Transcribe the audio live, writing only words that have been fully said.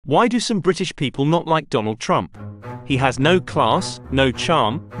Why do some British people not like Donald Trump? He has no class, no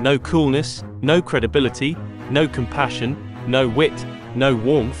charm, no coolness, no credibility, no compassion, no wit, no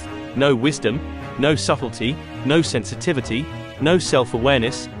warmth, no wisdom, no subtlety, no sensitivity, no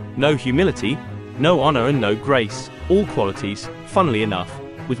self-awareness, no humility, no honor and no grace, all qualities, funnily enough,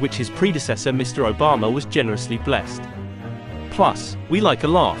 with which his predecessor Mr. Obama was generously blessed. Plus, we like a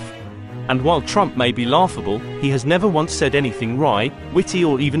laugh. And while Trump may be laughable, he has never once said anything wry, witty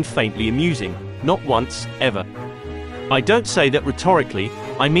or even faintly amusing. Not once, ever. I don't say that rhetorically,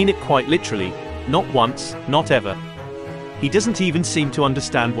 I mean it quite literally. Not once, not ever. He doesn't even seem to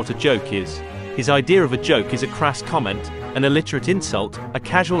understand what a joke is. His idea of a joke is a crass comment, an illiterate insult, a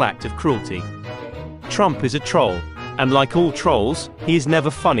casual act of cruelty. Trump is a troll. And like all trolls, he is never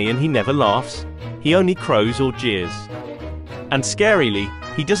funny and he never laughs. He only crows or jeers. And scarily,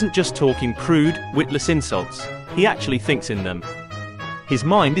 he doesn't just talk in crude, witless insults, he actually thinks in them. His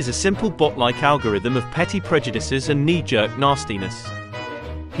mind is a simple bot-like algorithm of petty prejudices and knee-jerk nastiness.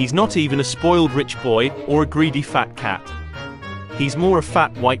 He's not even a spoiled rich boy or a greedy fat cat. He's more a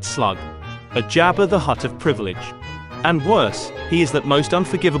fat white slug. A Jabba the Hutt of privilege. And worse, he is that most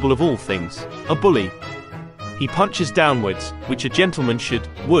unforgivable of all things, a bully. He punches downwards, which a gentleman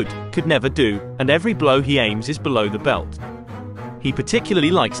could never do, and every blow he aims is below the belt. He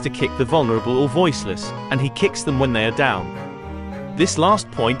particularly likes to kick the vulnerable or voiceless, and he kicks them when they are down. This last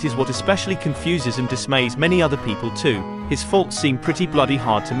point is what especially confuses and dismays many other people too. His faults seem pretty bloody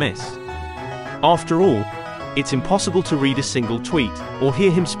hard to miss. After all, it's impossible to read a single tweet, or hear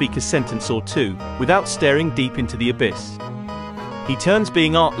him speak a sentence or two, without staring deep into the abyss. He turns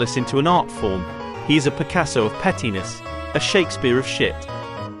being artless into an art form. He is a Picasso of pettiness, a Shakespeare of shit.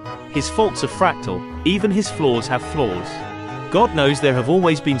 His faults are fractal, even his flaws have flaws. God knows there have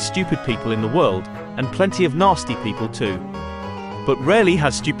always been stupid people in the world, and plenty of nasty people too. But rarely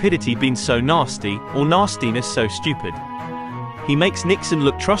has stupidity been so nasty, or nastiness so stupid. He makes Nixon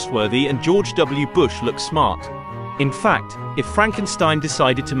look trustworthy and George W. Bush look smart. In fact, if Frankenstein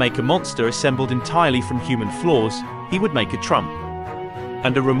decided to make a monster assembled entirely from human flaws, he would make a Trump.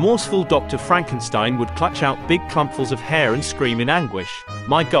 And a remorseful Dr. Frankenstein would clutch out big clumpfuls of hair and scream in anguish,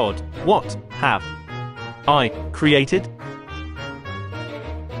 "My God, what have I created?"